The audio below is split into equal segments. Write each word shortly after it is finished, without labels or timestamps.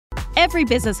Every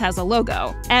business has a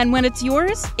logo, and when it's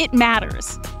yours, it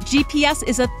matters. GPS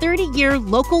is a 30-year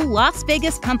local Las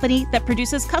Vegas company that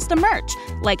produces custom merch,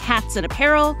 like hats and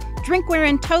apparel, drinkware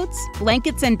and totes,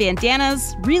 blankets and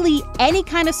bandanas, really any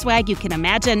kind of swag you can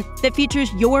imagine that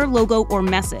features your logo or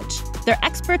message. They're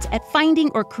experts at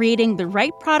finding or creating the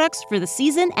right products for the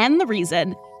season and the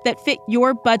reason that fit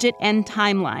your budget and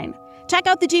timeline. Check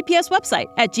out the GPS website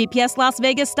at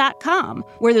gpslasvegas.com,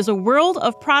 where there's a world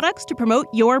of products to promote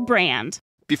your brand.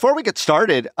 Before we get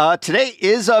started, today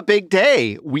is a big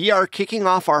day. We are kicking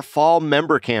off our fall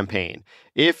member campaign.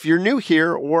 If you're new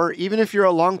here, or even if you're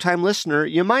a longtime listener,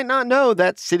 you might not know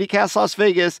that CityCast Las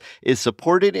Vegas is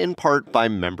supported in part by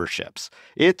memberships.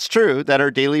 It's true that our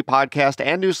daily podcast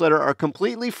and newsletter are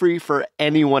completely free for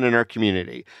anyone in our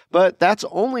community, but that's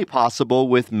only possible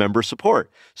with member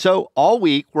support. So all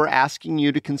week, we're asking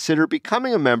you to consider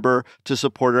becoming a member to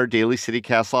support our daily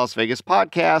CityCast Las Vegas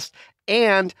podcast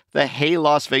and the Hey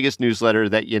Las Vegas newsletter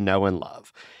that you know and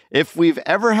love. If we've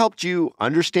ever helped you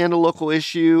understand a local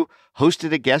issue,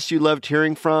 hosted a guest you loved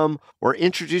hearing from, or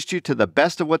introduced you to the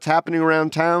best of what's happening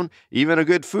around town, even a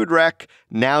good food wreck,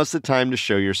 now's the time to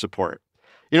show your support.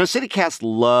 You know, CityCast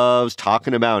loves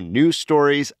talking about news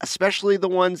stories, especially the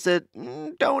ones that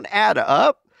don't add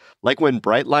up. Like when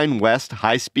Brightline West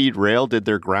High-Speed Rail did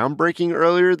their groundbreaking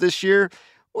earlier this year,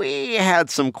 we had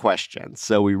some questions.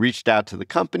 So we reached out to the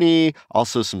company,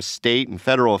 also some state and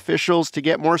federal officials to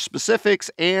get more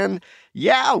specifics. And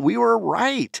yeah, we were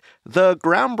right. The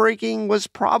groundbreaking was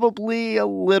probably a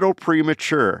little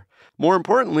premature. More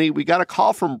importantly, we got a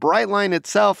call from Brightline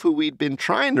itself, who we'd been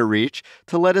trying to reach,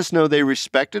 to let us know they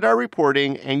respected our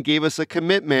reporting and gave us a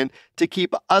commitment to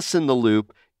keep us in the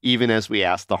loop, even as we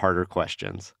asked the harder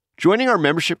questions. Joining our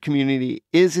membership community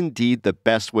is indeed the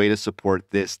best way to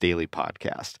support this daily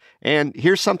podcast. And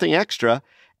here's something extra.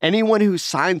 Anyone who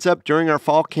signs up during our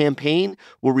fall campaign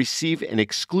will receive an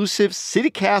exclusive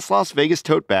CityCast Las Vegas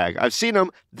tote bag. I've seen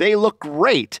them. They look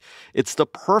great. It's the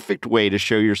perfect way to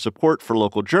show your support for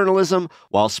local journalism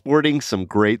while sporting some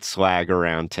great swag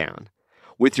around town.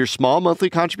 With your small monthly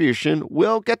contribution,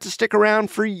 we'll get to stick around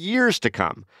for years to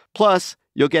come. Plus,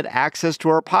 you'll get access to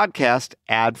our podcast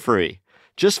ad-free.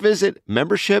 Just visit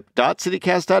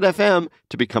membership.citycast.fm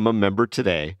to become a member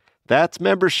today. That's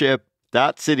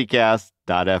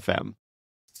membership.citycast.fm.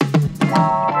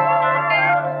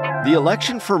 The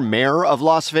election for mayor of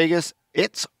Las Vegas,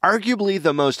 it's arguably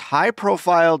the most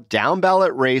high-profile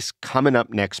down-ballot race coming up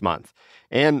next month.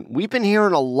 And we've been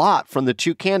hearing a lot from the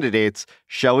two candidates,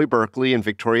 Shelley Berkley and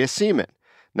Victoria Seaman.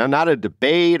 Now, not a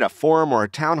debate, a forum, or a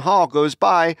town hall goes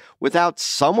by without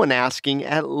someone asking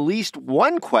at least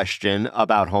one question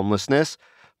about homelessness,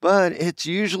 but it's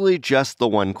usually just the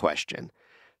one question.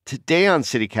 Today on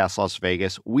CityCast Las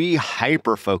Vegas, we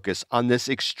hyper-focus on this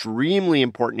extremely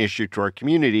important issue to our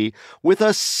community with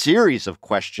a series of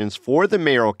questions for the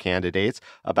mayoral candidates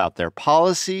about their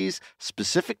policies,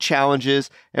 specific challenges,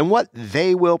 and what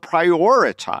they will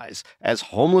prioritize as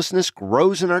homelessness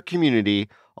grows in our community,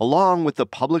 along with the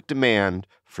public demand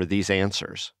for these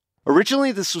answers.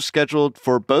 Originally, this was scheduled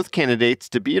for both candidates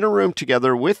to be in a room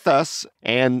together with us,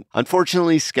 and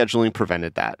unfortunately, scheduling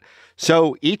prevented that.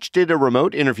 So each did a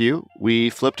remote interview,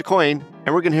 we flipped a coin,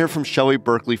 and we're going to hear from Shelley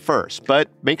Berkley first. But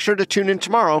make sure to tune in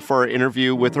tomorrow for our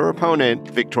interview with her opponent,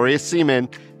 Victoria Seaman,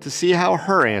 to see how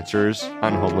her answers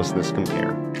on homelessness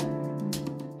compare.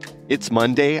 It's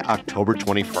Monday, October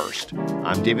 21st.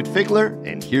 I'm David Figler,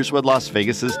 and here's what Las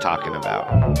Vegas is talking about.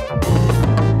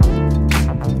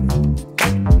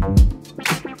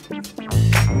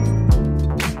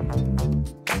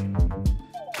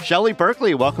 Shelley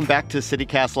Berkley, welcome back to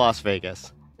CityCast Las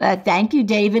Vegas. Thank you,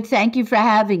 David. Thank you for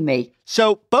having me.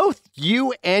 So both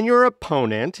you and your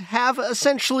opponent have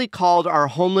essentially called our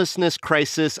homelessness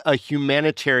crisis a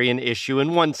humanitarian issue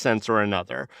in one sense or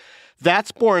another.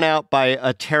 That's borne out by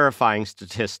a terrifying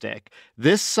statistic.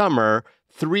 This summer,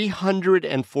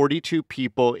 342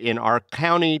 people in our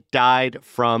county died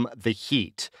from the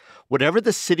heat. Whatever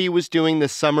the city was doing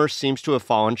this summer seems to have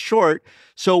fallen short.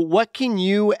 So what can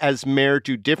you as mayor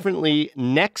do differently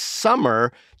next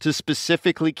summer to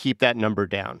specifically keep that number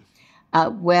down?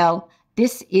 Well,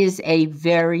 this is a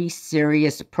very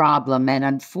serious problem, and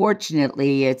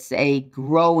unfortunately, it's a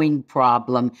growing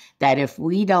problem that if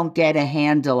we don't get a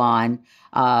handle on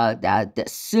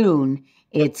soon,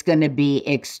 it's going to be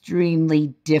extremely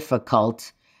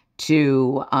difficult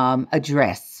to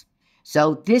address.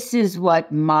 So this is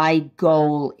what my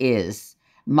goal is.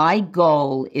 My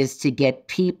goal is to get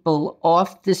people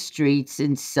off the streets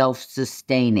and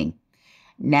self-sustaining.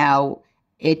 Now,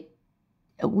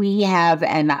 we have,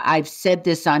 and I've said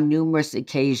this on numerous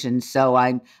occasions, so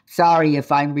I'm sorry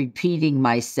if I'm repeating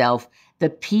myself, the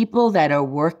people that are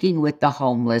working with the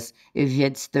homeless, if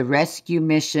it's the Rescue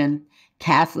Mission,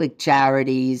 Catholic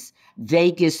Charities,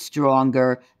 Vegas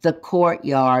Stronger, the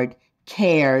Courtyard,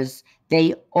 CARES,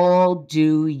 they all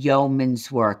do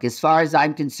yeoman's work. As far as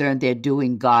I'm concerned, they're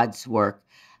doing God's work.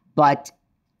 But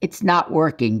it's not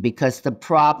working because the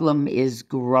problem is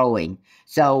growing.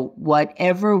 So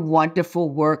whatever wonderful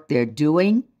work they're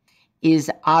doing is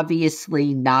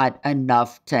obviously not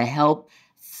enough to help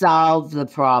solve the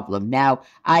problem. Now,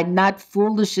 I'm not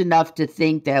foolish enough to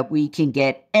think that we can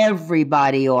get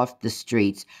everybody off the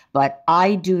streets, but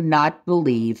I do not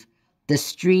believe the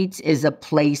streets is a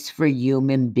place for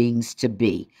human beings to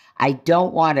be. I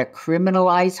don't want to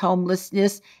criminalize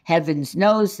homelessness. Heavens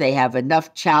knows they have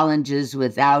enough challenges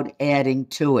without adding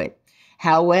to it.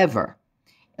 However,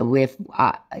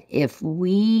 if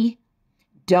we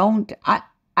don't,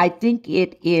 I think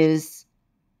it is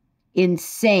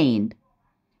insane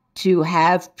to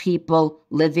have people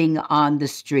living on the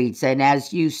streets. And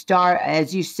as you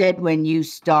said when you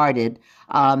started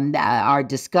our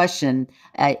discussion,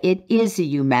 it is a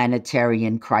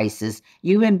humanitarian crisis.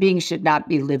 Human beings should not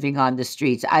be living on the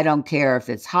streets. I don't care if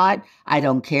it's hot. I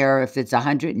don't care if it's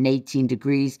 118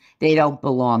 degrees. They don't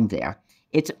belong there.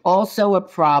 It's also a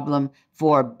problem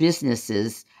for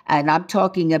businesses. And I'm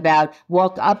talking about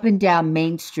walk up and down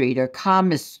Main Street or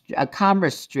Commerce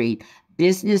Street.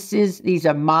 Businesses, these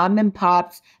are mom and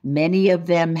pops. Many of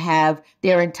them have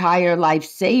their entire life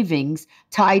savings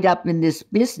tied up in this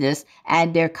business,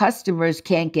 and their customers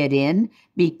can't get in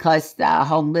because the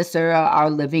homeless are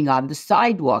living on the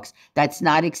sidewalks. That's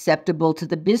not acceptable to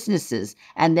the businesses.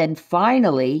 And then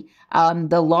finally,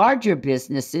 the larger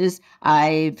businesses,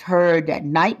 I've heard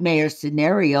nightmare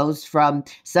scenarios from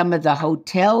some of the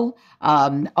hotel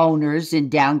owners in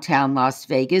downtown Las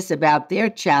Vegas about their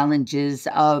challenges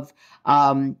of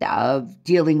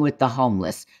dealing with the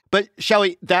homeless. But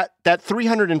Shelley, that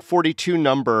 342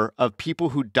 number of people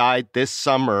who died this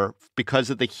summer because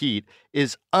of the heat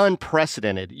is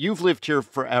unprecedented. You've lived here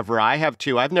forever. I have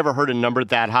too. I've never heard a number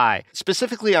that high.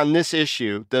 Specifically on this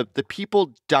issue, the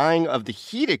people dying of the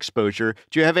heat exposure,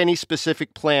 do you have any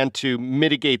specific plan to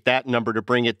mitigate that number to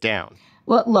bring it down?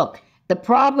 Well, look. The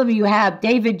problem you have,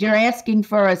 David, you're asking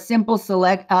for a simple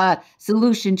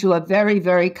solution to a very,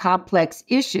 very complex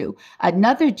issue.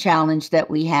 Another challenge that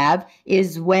we have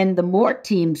is when the MORE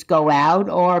teams go out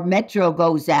or Metro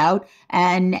goes out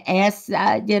and asks,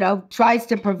 tries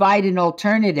to provide an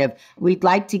alternative. We'd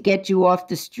like to get you off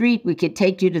the street. We could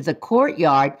take you to the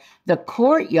Courtyard. The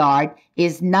Courtyard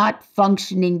is not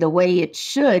functioning the way it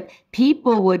should.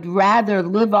 People would rather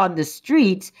live on the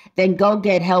streets than go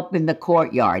get help in the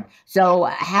Courtyard. So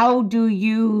how do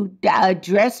you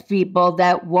address people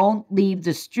that won't leave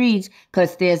the streets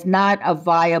because there's not a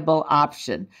viable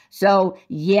option? So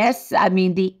yes,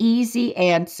 the easy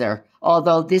answer,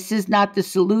 although this is not the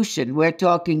solution, we're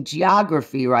talking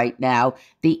geography right now,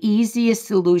 the easiest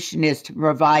solution is to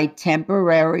provide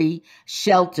temporary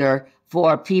shelter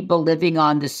for people living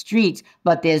on the streets,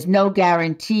 but there's no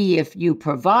guarantee if you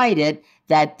provide it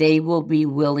that they will be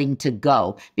willing to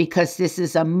go, because this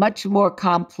is a much more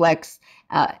complex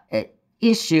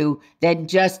issue than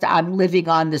just I'm living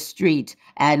on the street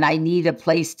and I need a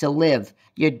place to live.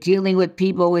 You're dealing with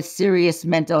people with serious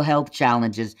mental health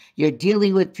challenges. You're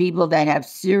dealing with people that have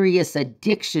serious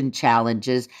addiction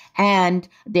challenges, and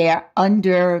they're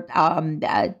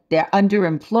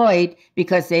underemployed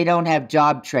because they don't have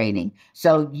job training.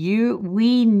 So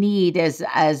we need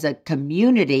as a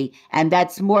community, and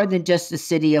that's more than just the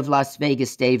city of Las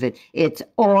Vegas, David. It's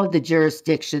all the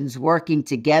jurisdictions working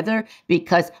together,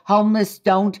 because homeless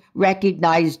don't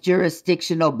recognize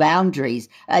jurisdictional boundaries.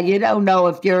 You don't know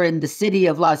if you're in the city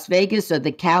of Las Vegas or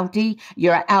the county,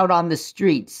 you're out on the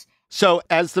streets. So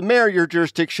as the mayor, your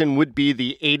jurisdiction would be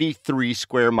the 83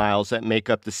 square miles that make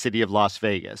up the city of Las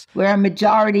Vegas, where a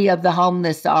majority of the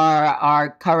homeless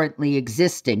are currently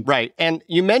existing. Right. And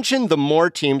you mentioned the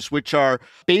MORE teams, which are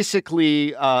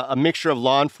basically a mixture of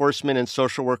law enforcement and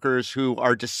social workers who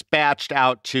are dispatched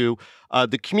out to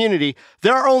the community.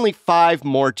 There are only 5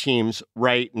 MORE teams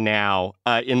right now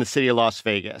in the city of Las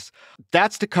Vegas.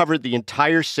 That's to cover the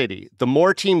entire city. The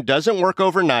MORE team doesn't work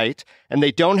overnight, and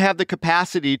they don't have the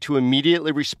capacity to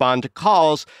immediately respond to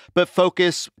calls, but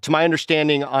focus, to my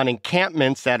understanding, on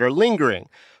encampments that are lingering.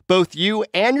 Both you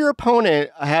and your opponent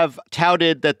have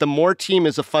touted that the MORE team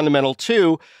is a fundamental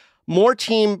too. MORE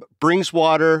team brings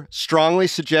water, strongly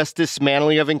suggests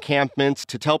dismantling of encampments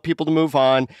to tell people to move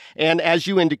on, and as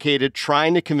you indicated,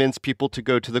 trying to convince people to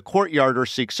go to the Courtyard or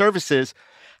seek services.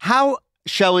 How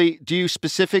Shelley, do you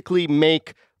specifically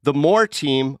make the more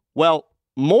team, well,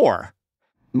 more?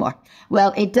 More.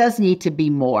 Well, it does need to be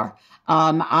more.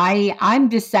 I'm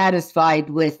dissatisfied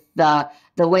with the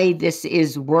way this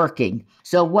is working.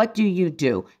 So what do you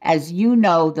do? As you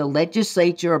know, the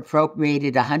legislature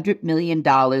appropriated $100 million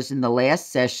in the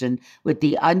last session with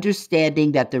the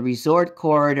understanding that the resort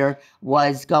corridor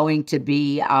was going to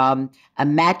be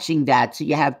matching that. So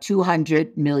you have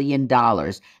 $200 million.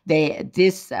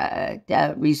 This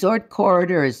resort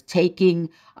corridor is taking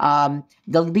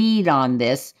the lead on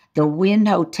this. The Wynn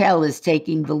Hotel is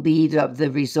taking the lead of the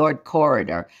resort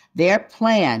corridor. Their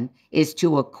plan is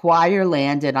to acquire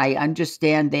land, and I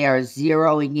understand they are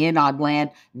zeroing in on land,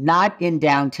 not in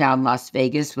downtown Las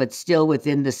Vegas, but still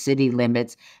within the city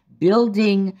limits,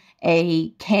 building a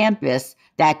campus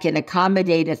that can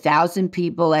accommodate 1,000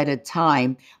 people at a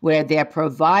time, where they're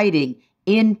providing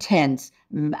intense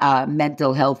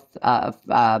mental health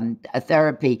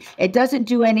therapy. It doesn't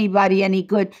do anybody any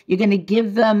good. You're going to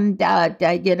give them,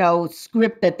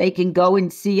 script that they can go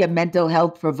and see a mental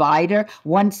health provider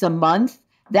once a month.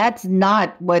 That's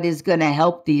not what is going to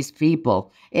help these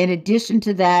people. In addition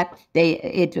to that,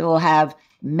 it will have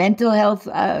mental health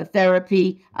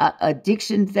therapy,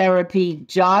 addiction therapy,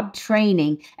 job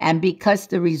training, and because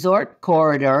the resort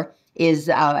corridor is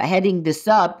heading this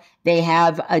up, they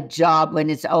have a job when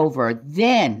it's over.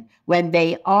 Then, when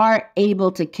they are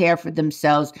able to care for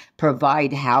themselves,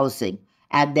 provide housing,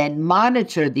 and then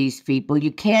monitor these people.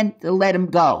 You can't let them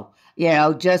go.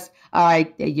 Just, all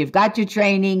right, you've got your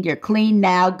training, you're clean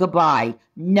now, goodbye.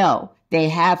 No, they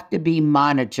have to be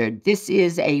monitored. This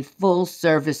is a full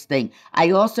service thing. I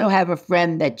also have a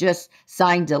friend that just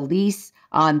signed a lease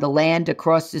on the land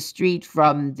across the street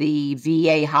from the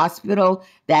VA hospital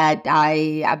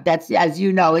that's, as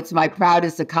you know, it's my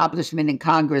proudest accomplishment in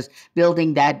Congress,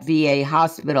 building that VA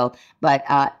hospital, but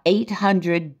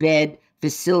 800-bed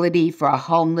facility for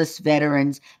homeless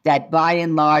veterans that by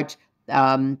and large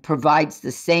provides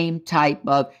the same type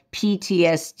of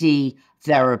PTSD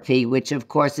therapy, which of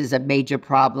course is a major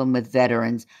problem with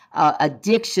veterans,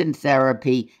 addiction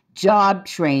therapy, job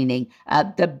training.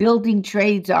 The building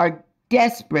trades are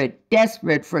desperate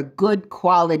for good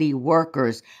quality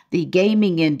workers. The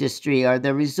gaming industry or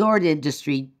the resort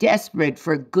industry, desperate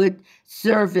for good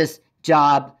service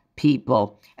job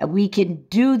people. We can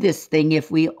do this thing if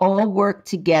we all work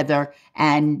together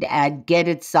and get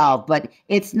it solved. But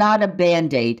it's not a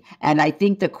Band-Aid. And I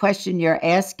think the question you're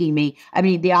asking me,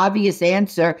 the obvious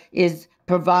answer is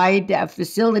provide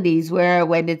facilities where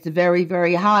when it's very,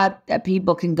 very hot,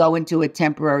 people can go into a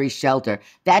temporary shelter.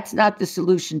 That's not the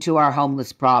solution to our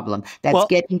homeless problem. That's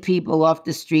getting people off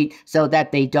the street so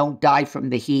that they don't die from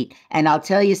the heat. And I'll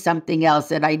tell you something else,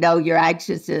 and I know you're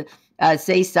anxious to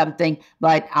say something,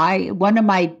 but one of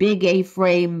my big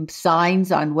A-frame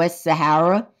signs on West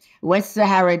Sahara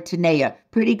Tenaya,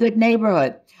 pretty good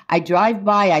neighborhood. I drive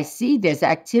by, I see this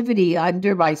activity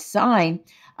under my sign.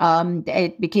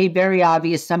 It became very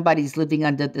obvious somebody's living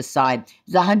under the sign.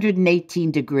 It's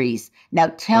 118 degrees.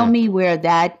 Now tell me where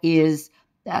that is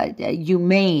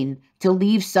humane to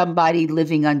leave somebody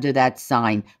living under that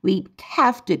sign. We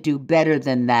have to do better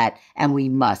than that, and we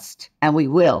must, and we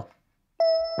will.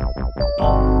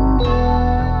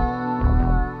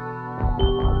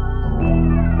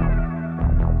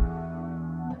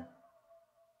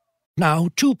 Now,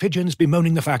 two pigeons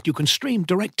bemoaning the fact you can stream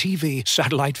DirecTV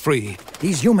satellite-free.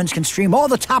 These humans can stream all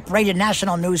the top-rated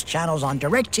national news channels on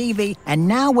DirecTV, and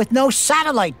now with no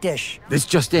satellite dish. This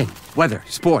just in. Weather,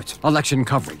 sports, election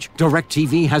coverage.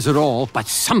 DirecTV has it all, but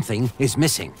something is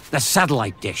missing. The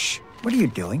satellite dish. What are you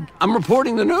doing? I'm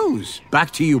reporting the news. Back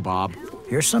to you, Bob.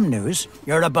 Here's some news.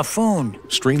 You're a buffoon.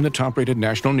 Stream the top-rated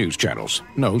national news channels.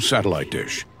 No satellite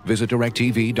dish. Visit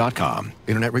DirecTV.com.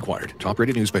 Internet required.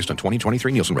 Top-rated news based on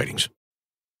 2023 Nielsen ratings.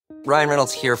 Ryan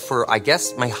Reynolds here for, I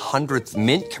guess, my 100th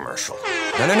Mint commercial.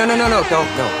 No,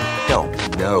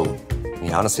 don't. I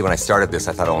mean, honestly, when I started this,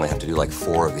 I thought I only have to do like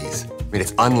 4 of these. I mean,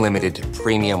 it's unlimited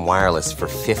premium wireless for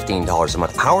 $15 a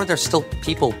month. How are there still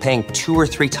people paying 2 or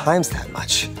 3 times that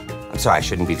much? I'm sorry, I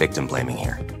shouldn't be victim blaming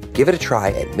here. Give it a try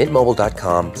at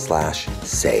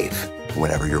mintmobile.com/save.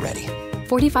 Whenever you're ready.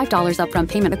 $45 upfront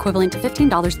payment equivalent to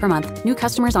 $15 per month. New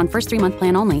customers on first 3-month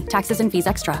plan only. Taxes and fees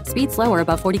extra. Speed slower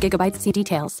above 40 gigabytes. See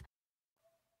details.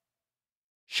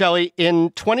 Shelley,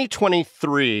 in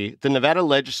 2023, the Nevada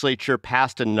legislature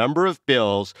passed a number of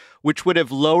bills which would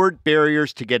have lowered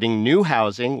barriers to getting new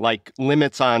housing, like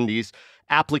limits on these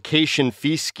application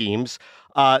fee schemes.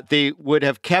 They would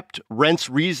have kept rents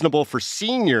reasonable for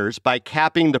seniors by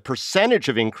capping the percentage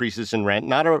of increases in rent,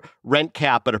 not a rent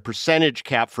cap, but a percentage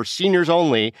cap for seniors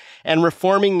only, and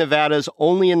reforming Nevada's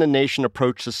only in the nation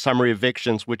approach to summary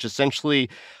evictions, which essentially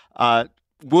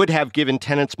would have given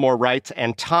tenants more rights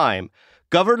and time.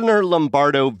 Governor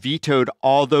Lombardo vetoed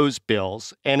all those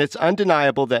bills, and it's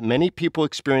undeniable that many people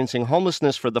experiencing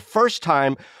homelessness for the first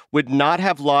time would not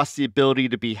have lost the ability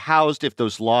to be housed if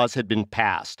those laws had been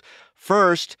passed.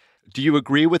 First, do you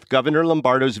agree with Governor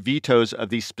Lombardo's vetoes of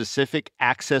these specific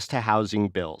access to housing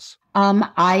bills?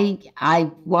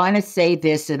 I want to say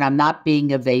this, and I'm not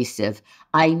being evasive.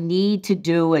 I need to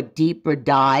do a deeper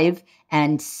dive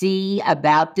and see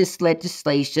about this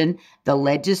legislation. The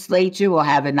legislature will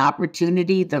have an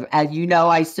opportunity. As you know,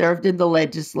 I served in the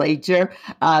legislature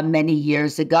many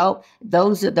years ago.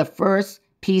 Those are the first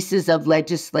pieces of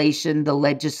legislation the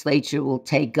legislature will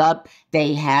take up.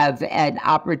 They have an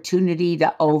opportunity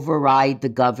to override the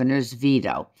governor's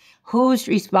veto. Whose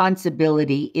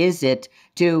responsibility is it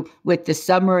with the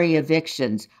summary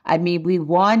evictions? I mean, we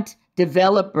want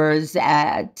developers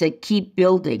to keep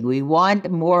building. We want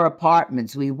more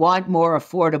apartments. We want more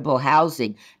affordable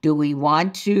housing. Do we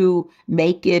want to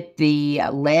make it the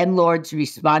landlord's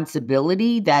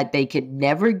responsibility that they could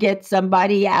never get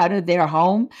somebody out of their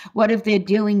home? What if they're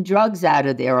dealing drugs out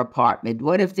of their apartment?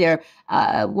 What if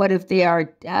they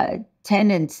are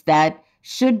tenants that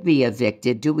should be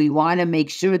evicted? Do we want to make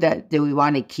sure do we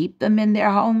want to keep them in their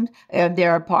homes,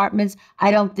 their apartments? I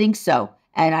don't think so.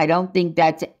 And I don't think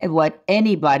that's what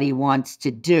anybody wants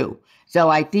to do. So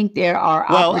I think there are...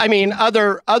 Well, I mean,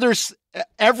 others,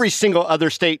 every single other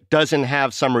state doesn't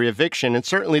have summary eviction. And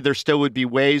certainly there still would be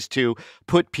ways to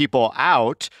put people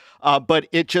out. But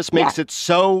it just makes it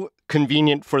so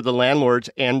convenient for the landlords,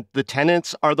 and the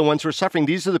tenants are the ones who are suffering.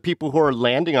 These are the people who are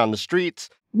landing on the streets.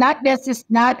 Look,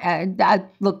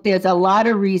 there's a lot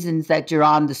of reasons that you're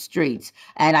on the streets,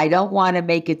 and I don't want to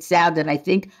make it sound, and I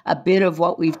think a bit of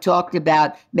what we've talked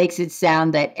about makes it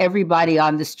sound that everybody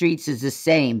on the streets is the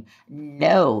same.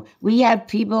 No, we have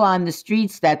people on the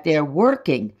streets that they're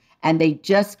working, and they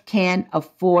just can't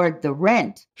afford the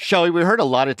rent. Shelley, we heard a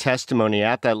lot of testimony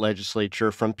at that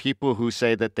legislature from people who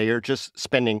say that they are just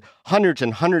spending hundreds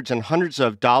and hundreds and hundreds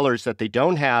of dollars that they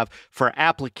don't have for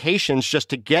applications just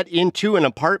to get into an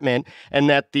apartment, and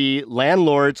that the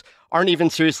landlords aren't even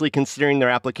seriously considering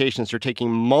their applications. They're taking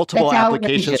multiple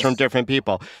applications from different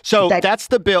people. So that's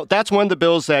the bill. That's one of the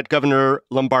bills that Governor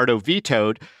Lombardo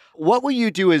vetoed. What will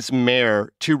you do as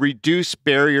mayor to reduce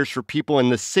barriers for people in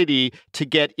the city to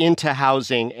get into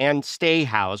housing and stay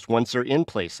housed once they're in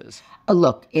places?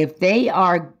 Look, if they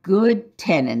are good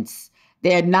tenants,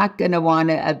 they're not going to want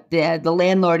to, the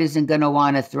landlord isn't going to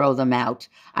want to throw them out.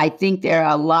 I think there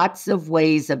are lots of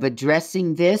ways of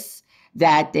addressing this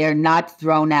that they're not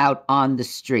thrown out on the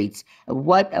streets.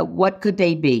 What could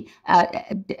they be?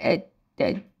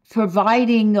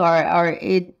 Providing or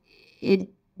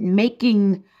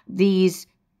making these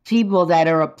people that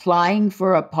are applying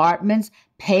for apartments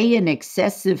pay an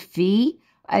excessive fee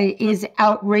is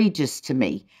outrageous to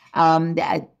me.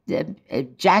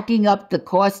 Jacking up the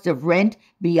cost of rent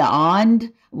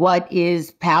beyond what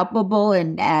is palpable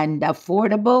and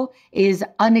affordable is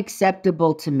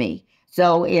unacceptable to me.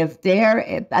 So if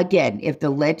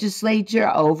the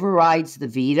legislature overrides the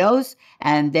vetoes,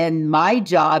 and then my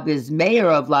job as mayor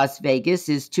of Las Vegas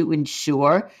is to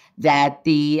ensure that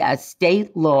the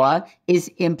state law is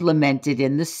implemented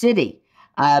in the city.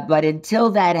 But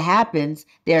until that happens,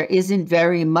 there isn't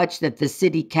very much that the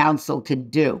city council can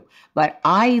do. But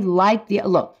I like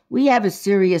look, we have a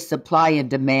serious supply and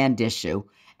demand issue.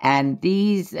 And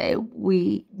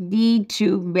we need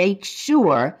to make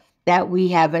sure that we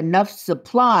have enough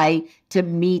supply to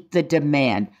meet the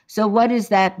demand. So what does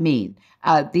that mean?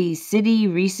 The city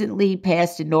recently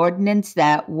passed an ordinance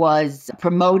that was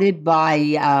promoted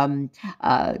by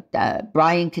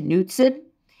Brian Knutson.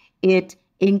 It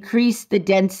increased the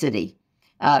density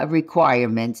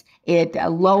requirements. It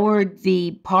lowered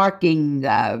the parking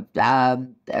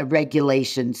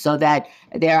regulations so that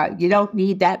you don't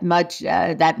need that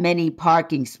many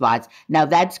parking spots. Now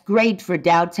that's great for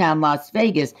downtown Las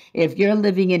Vegas. If you're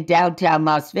living in downtown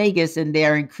Las Vegas and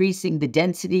they're increasing the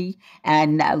density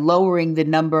and lowering the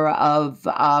number of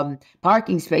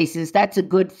parking spaces, that's a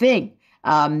good thing.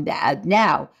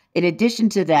 Now, in addition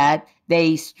to that,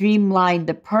 they streamlined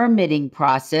the permitting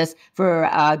process for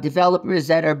developers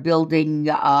that are building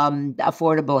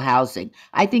affordable housing.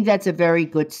 I think that's a very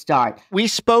good start. We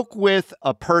spoke with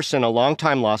a person, a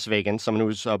longtime Las Vegan, someone who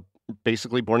was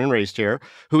basically born and raised here,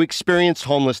 who experienced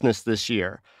homelessness this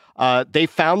year. They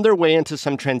found their way into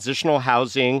some transitional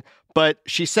housing But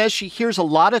she says she hears a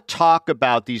lot of talk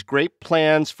about these great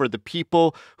plans for the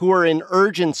people who are in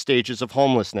urgent stages of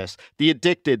homelessness, the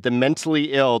addicted, the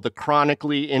mentally ill, the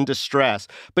chronically in distress.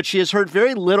 But she has heard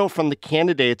very little from the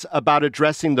candidates about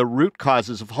addressing the root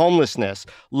causes of homelessness: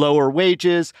 lower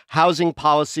wages, housing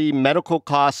policy, medical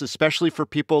costs, especially for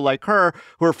people like her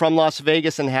who are from Las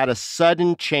Vegas and had a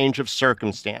sudden change of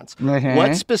circumstance. Mm-hmm.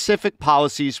 What specific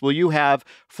policies will you have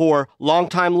for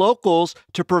longtime locals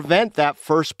to prevent that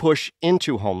first push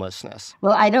into homelessness?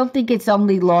 Well, I don't think it's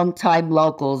only longtime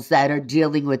locals that are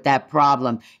dealing with that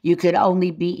problem. You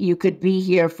could be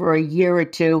here for a year or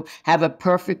two, have a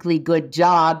perfectly good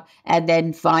job, and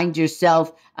then find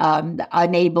yourself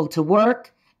unable to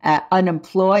work,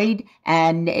 unemployed,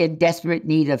 and in desperate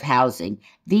need of housing.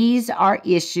 These are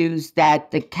issues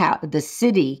that the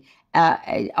city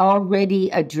already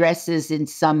addresses in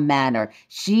some manner.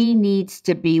 She needs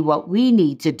to be, what we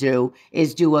need to do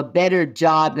is do a better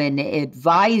job in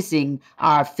advising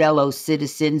our fellow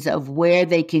citizens of where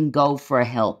they can go for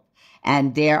help.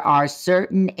 And there are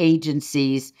certain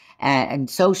agencies and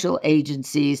social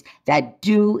agencies that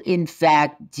do, in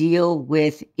fact, deal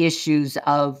with issues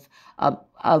of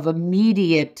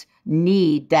immediate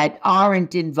need that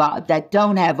aren't involved, that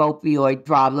don't have opioid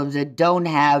problems, that don't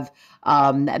have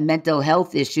mental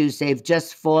health issues. They've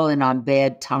just fallen on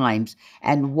bad times.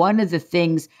 And one of the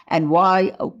things, and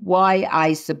why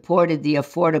I supported the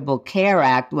Affordable Care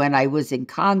Act when I was in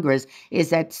Congress, is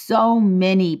that so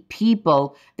many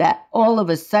people that all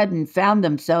of a sudden found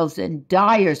themselves in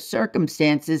dire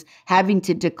circumstances, having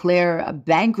to declare a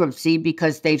bankruptcy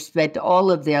because they've spent all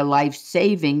of their life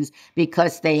savings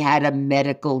because they had a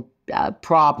medical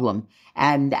problem.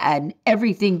 And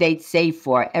everything they'd saved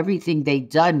for, everything they'd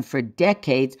done for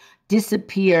decades,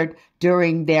 disappeared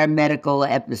during their medical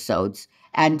episodes.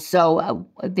 And so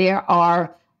there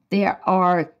are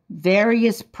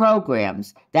various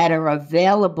programs that are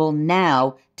available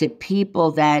now to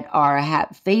people that are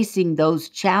facing those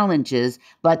challenges,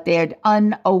 but they're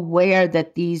unaware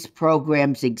that these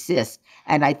programs exist.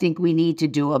 And I think we need to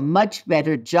do a much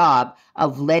better job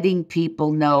of letting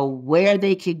people know where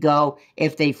they could go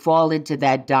if they fall into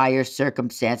that dire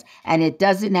circumstance. And it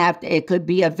doesn't have to, it could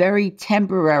be a very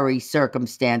temporary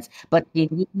circumstance, but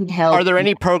you need help. Are there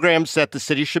any programs that the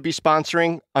city should be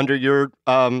sponsoring under your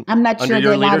I'm not sure under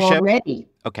your they're not leadership? already.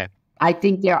 Okay. I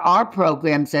think there are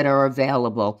programs that are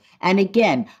available. And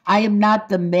again, I am not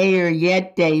the mayor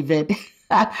yet, David.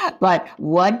 But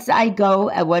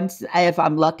if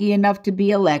I'm lucky enough to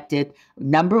be elected,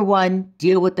 number one,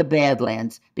 deal with the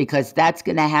Badlands, because that's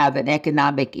going to have an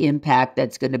economic impact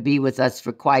that's going to be with us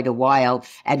for quite a while.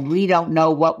 And we don't know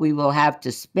what we will have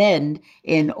to spend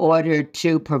in order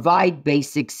to provide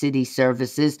basic city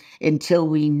services until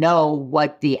we know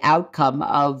what the outcome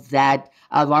of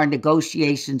our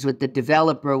negotiations with the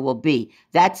developer will be.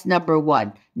 That's number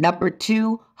one. Number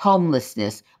two,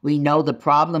 homelessness. We know the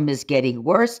problem is getting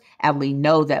worse, and we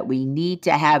know that we need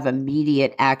to have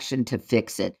immediate action to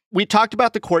fix it. We talked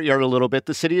about the courtyard a little bit.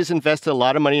 The city has invested a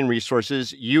lot of money and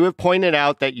resources. You have pointed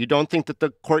out that you don't think that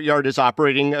the courtyard is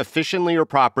operating efficiently or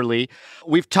properly.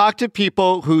 We've talked to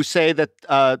people who say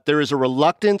that there is a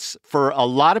reluctance for a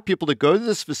lot of people to go to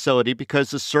this facility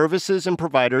because the services and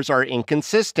providers are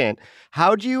inconsistent.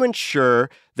 How do you ensure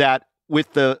that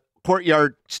with the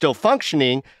courtyard still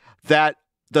functioning, that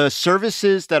the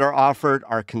services that are offered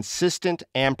are consistent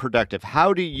and productive?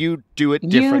 How do you do it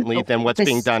differently than what's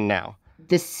being done now?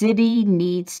 The city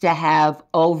needs to have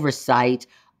oversight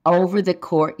over the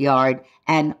courtyard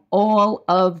and all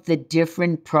of the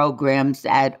different programs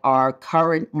that are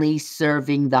currently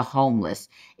serving the homeless.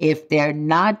 If they're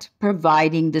not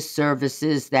providing the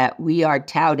services that we are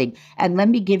touting, and let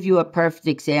me give you a perfect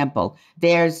example.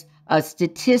 There's a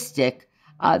statistic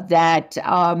that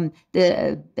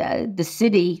the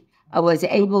city was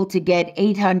able to get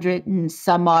 800 and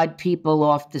some odd people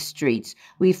off the streets.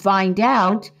 We find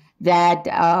out that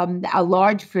a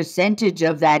large percentage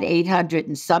of that 800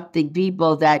 and something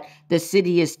people that the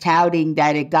city is touting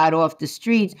that it got off the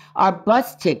streets are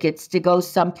bus tickets to go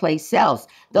someplace else.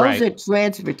 Those are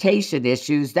transportation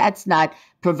issues. That's not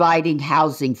providing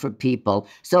housing for people.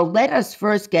 So let us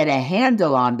first get a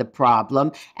handle on the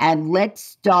problem, and let's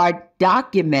start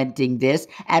documenting this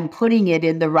and putting it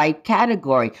in the right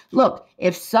category. Look,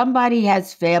 if somebody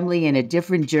has family in a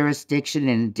different jurisdiction,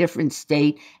 in a different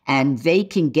state, and they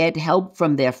can get help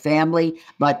from their family,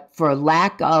 but for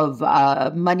lack of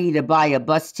money to buy a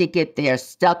bus ticket, they're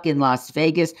stuck in Las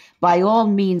Vegas, by all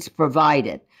means provide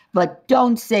it. But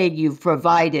don't say you've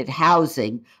provided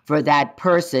housing for that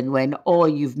person when all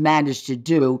you've managed to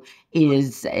do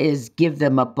is give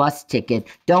them a bus ticket.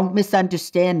 Don't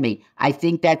misunderstand me. I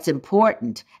think that's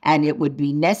important and it would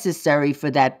be necessary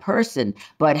for that person.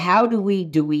 But how do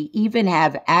we even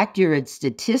have accurate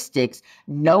statistics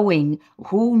knowing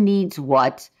who needs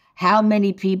what? How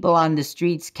many people on the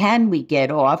streets can we get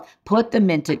off, put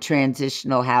them into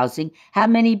transitional housing? How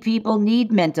many people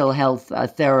need mental health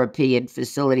therapy and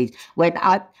facilities? When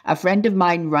a friend of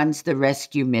mine runs the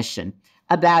rescue mission,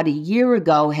 about a year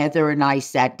ago, Heather and I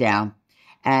sat down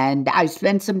and I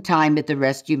spent some time at the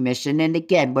rescue mission. And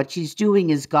again, what she's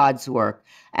doing is God's work.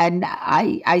 And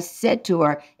I said to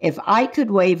her, if I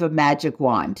could wave a magic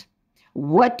wand,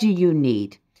 what do you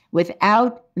need?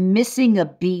 Without missing a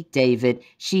beat, David,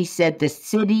 she said the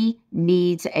city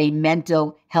needs a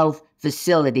mental health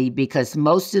facility because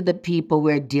most of the people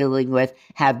we're dealing with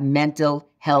have mental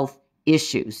health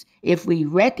issues. If we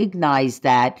recognize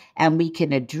that and we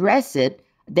can address it,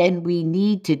 then we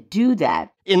need to do that.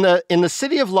 In the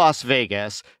city of Las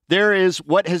Vegas, there is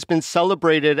what has been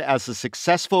celebrated as a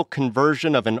successful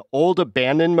conversion of an old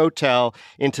abandoned motel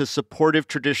into supportive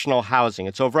traditional housing.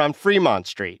 It's over on Fremont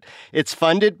Street. It's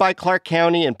funded by Clark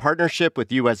County in partnership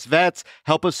with U.S. Vets,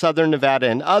 Help of Southern Nevada,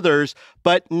 and others,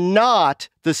 but not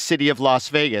the city of Las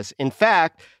Vegas. In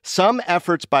fact, some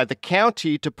efforts by the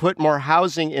county to put more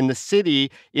housing in the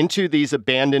city into these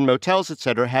abandoned motels, et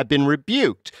cetera, have been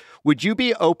rebuked. Would you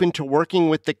be open to working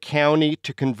with the county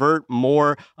to convert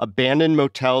more abandoned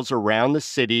motels around the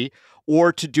city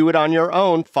or to do it on your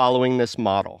own following this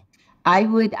model? I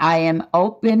am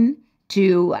open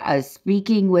to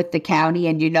speaking with the county,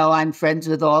 and I'm friends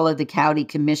with all of the county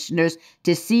commissioners,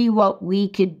 to see what we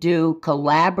could do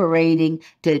collaborating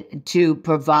to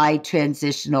provide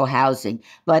transitional housing.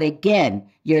 But again,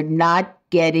 you're not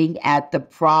getting at the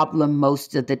problem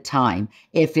most of the time.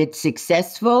 If it's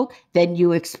successful, then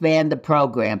you expand the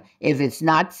program. If it's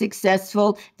not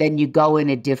successful, then you go in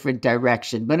a different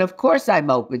direction. But of course, I'm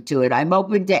open to it. I'm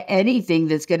open to anything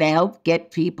that's going to help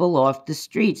get people off the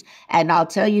streets. And I'll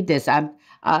tell you this,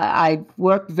 I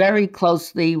work very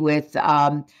closely with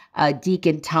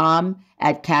Deacon Tom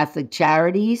at Catholic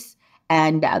Charities.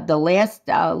 And the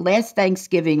last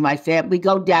Thanksgiving, my family, we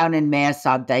go down in Mass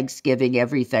on Thanksgiving,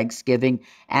 every Thanksgiving,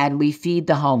 and we feed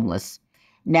the homeless.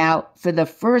 Now, for the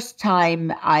first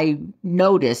time, I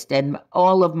noticed, and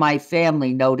all of my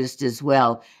family noticed as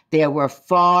well, there were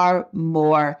far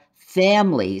more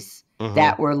families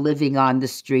that were living on the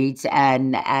streets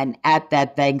and at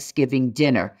that Thanksgiving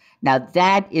dinner. Now,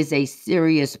 that is a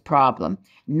serious problem.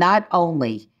 Not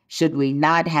only should we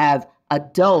not have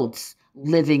adults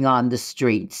living on the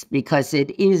streets because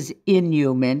it is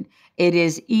inhuman, it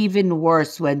is even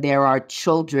worse when there are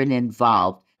children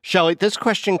involved. Shelley, this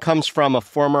question comes from a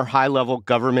former high-level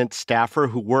government staffer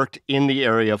who worked in the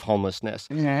area of homelessness.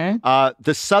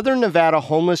 The Southern Nevada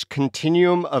homeless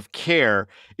continuum of care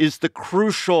is the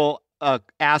crucial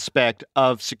aspect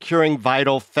of securing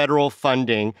vital federal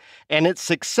funding, and its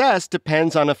success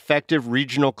depends on effective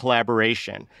regional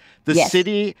collaboration. The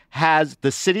city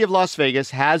of Las Vegas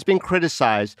has been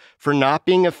criticized for not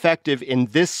being effective in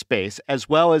this space, as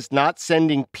well as not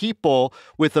sending people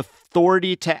with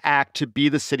authority to act to be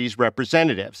the city's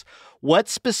representatives. What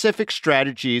specific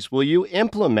strategies will you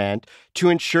implement to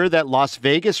ensure that Las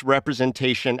Vegas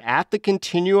representation at the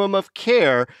continuum of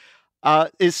care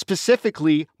is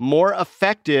specifically more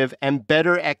effective and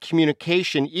better at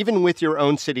communication, even with your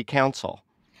own city council?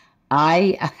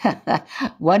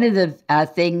 One of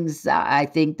the things I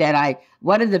think that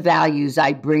one of the values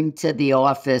I bring to the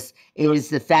office is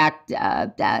the fact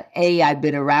that I've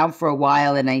been around for a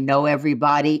while and I know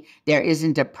everybody. There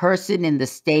isn't a person in the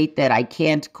state that I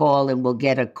can't call and will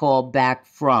get a call back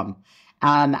from.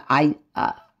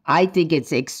 I think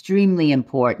it's extremely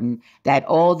important that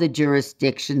all the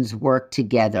jurisdictions work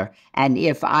together. And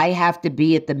if I have to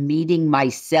be at the meeting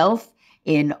myself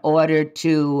in order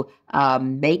to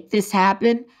make this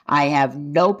happen, I have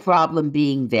no problem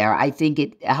being there. I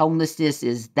think homelessness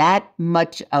is that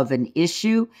much of an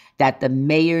issue that the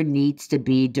mayor needs to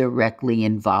be directly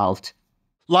involved.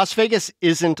 Las Vegas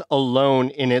isn't alone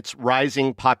in its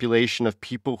rising population of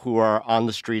people who are on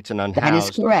the streets and unhoused. That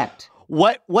is correct.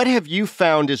 What have you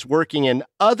found is working in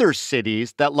other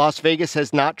cities that Las Vegas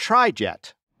has not tried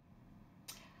yet?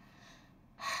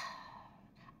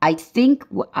 I think,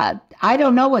 I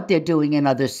don't know what they're doing in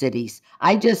other cities.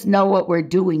 I just know what we're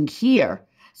doing here.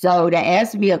 So to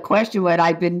ask me a question when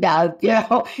I've been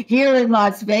here in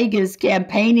Las Vegas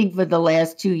campaigning for the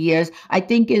last 2 years, I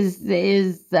think is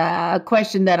a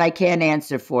question that I can't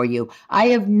answer for you. I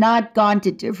have not gone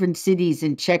to different cities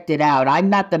and checked it out. I'm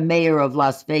not the mayor of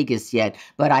Las Vegas yet,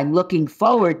 but I'm looking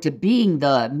forward to being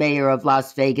the mayor of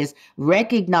Las Vegas,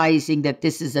 recognizing that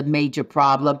this is a major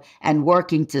problem and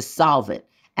working to solve it.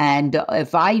 And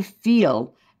if I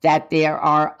feel that there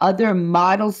are other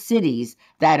model cities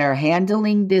that are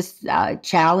handling this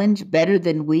challenge better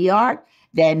than we are,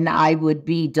 then I would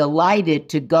be delighted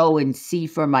to go and see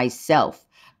for myself.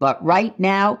 But right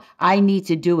now, I need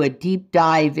to do a deep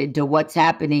dive into what's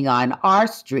happening on our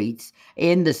streets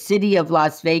in the city of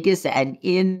Las Vegas and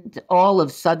in all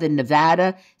of Southern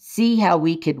Nevada, see how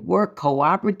we could work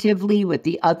cooperatively with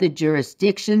the other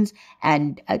jurisdictions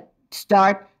and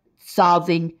start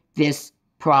solving this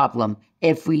problem.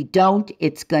 If we don't,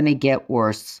 it's going to get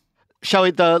worse.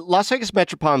 Shelley, the Las Vegas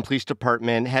Metropolitan Police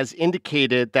Department has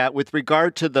indicated that with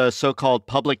regard to the so-called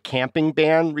public camping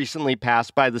ban recently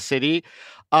passed by the city,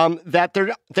 that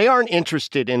they aren't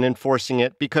interested in enforcing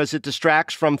it because it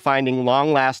distracts from finding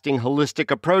long-lasting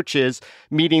holistic approaches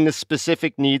meeting the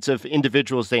specific needs of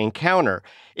individuals they encounter.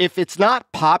 If it's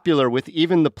not popular with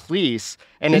even the police,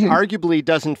 and it arguably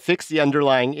doesn't fix the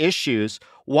underlying issues,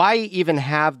 why even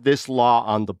have this law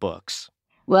on the books?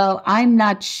 Well, I'm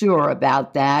not sure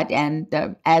about that.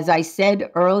 And as I said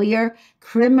earlier,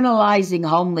 criminalizing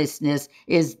homelessness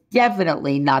is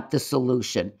definitely not the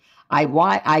solution.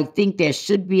 I think there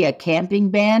should be a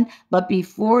camping ban, but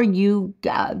before you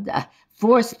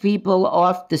force people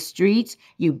off the streets,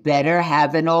 you better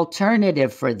have an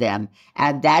alternative for them.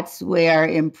 And that's where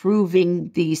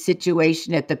improving the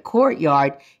situation at the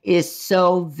courtyard is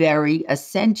so very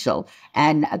essential.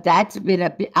 And that's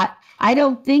been I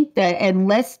don't think that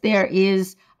unless there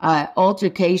is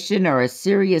altercation or a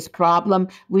serious problem,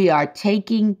 we are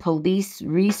taking police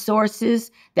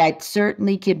resources that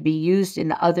certainly can be used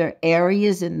in other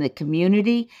areas in the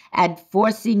community and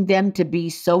forcing them to be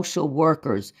social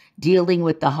workers dealing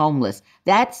with the homeless.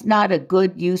 That's not a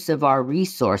good use of our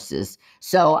resources.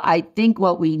 So I think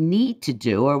what we need to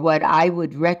do, or what I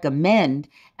would recommend,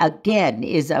 again,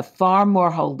 is a far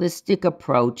more holistic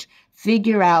approach.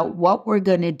 Figure out what we're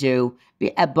going to do.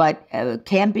 But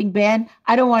camping ban,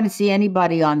 I don't want to see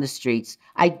anybody on the streets.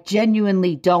 I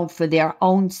genuinely don't. For their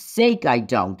own sake, I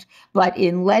don't. But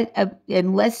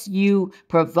unless you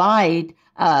provide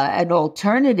an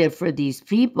alternative for these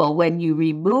people, when you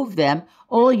remove them,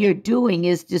 all you're doing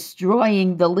is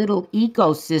destroying the little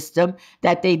ecosystem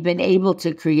that they've been able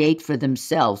to create for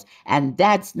themselves. And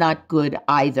that's not good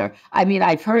either. I mean,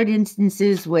 I've heard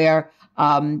instances where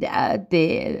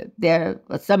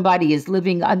somebody is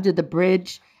living under the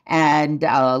bridge and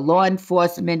law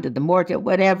enforcement or the mortgage,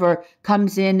 whatever,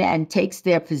 comes in and takes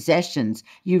their possessions.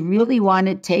 You really want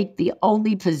to take the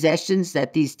only possessions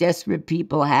that these desperate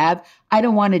people have? I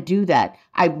don't want to do that.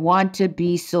 I want to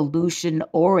be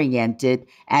solution-oriented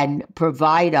and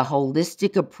provide a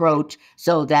holistic approach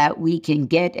so that we can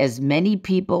get as many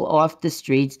people off the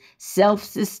streets,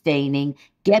 self-sustaining,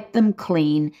 get them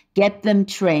clean, get them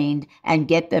trained, and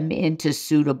get them into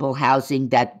suitable housing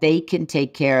that they can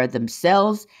take care of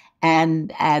themselves and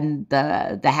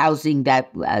the housing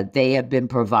that they have been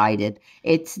provided.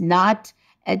 It's not,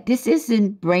 this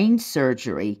isn't brain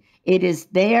surgery. It is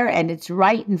there and it's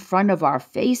right in front of our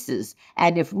faces.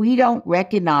 And if we don't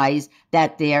recognize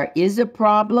that there is a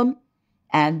problem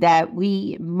and that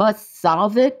we must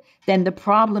solve it, then the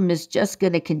problem is just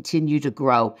going to continue to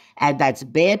grow. And that's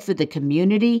bad for the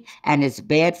community and it's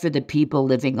bad for the people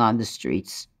living on the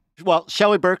streets. Well,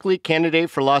 Shelley Berkley,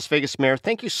 candidate for Las Vegas mayor,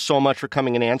 thank you so much for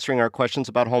coming and answering our questions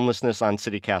about homelessness on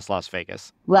CityCast Las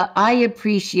Vegas. Well, I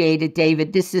appreciate it,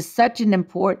 David. This is such an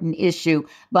important issue.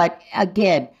 But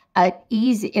again,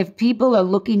 if people are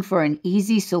looking for an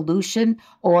easy solution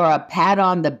or a pat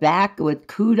on the back with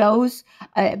kudos,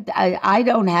 I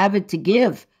don't have it to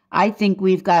give. I think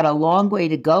we've got a long way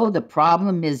to go. The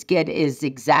problem is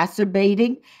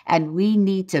exacerbating, and we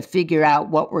need to figure out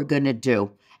what we're going to do.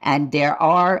 And there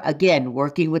are, again,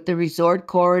 working with the resort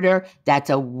corridor, that's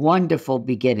a wonderful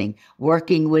beginning.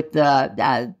 Working with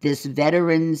this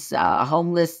veterans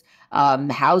homeless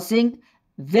housing,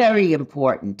 very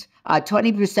important.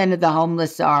 20% of the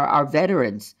homeless are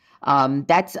veterans.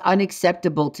 That's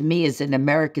unacceptable to me as an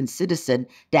American citizen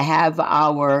to have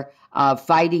our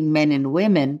fighting men and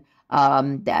women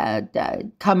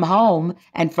come home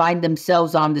and find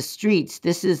themselves on the streets.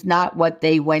 This is not what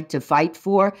they went to fight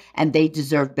for, and they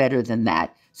deserve better than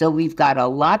that. So we've got a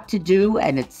lot to do,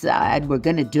 and and we're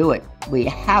going to do it. We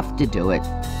have to do it.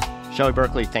 Shelley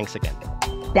Berkley, thanks again.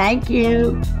 Thank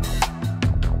you.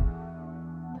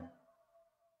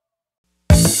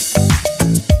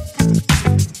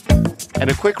 And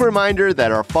a quick reminder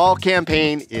that our fall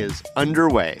campaign is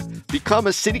underway. Become a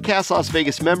CityCast Las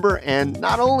Vegas member, and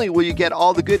not only will you get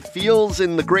all the good feels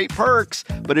and the great perks,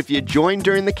 but if you join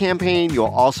during the campaign, you'll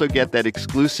also get that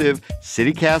exclusive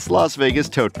CityCast Las Vegas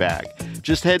tote bag.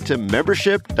 Just head to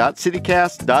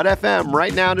membership.citycast.fm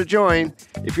right now to join.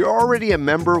 If you're already a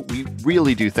member, we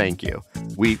really do thank you.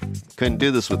 We couldn't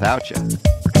do this without you.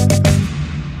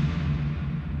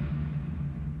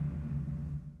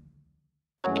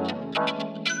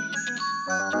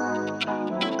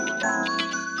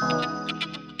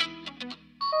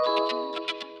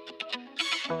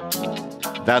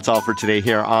 That's all for today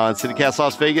here on CityCast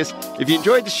Las Vegas. If you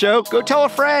enjoyed the show, go tell a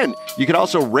friend. You can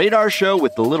also rate our show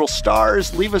with the little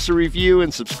stars, leave us a review,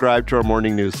 and subscribe to our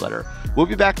morning newsletter. We'll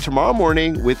be back tomorrow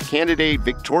morning with candidate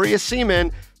Victoria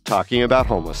Seaman talking about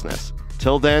homelessness.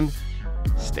 Till then,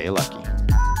 stay lucky.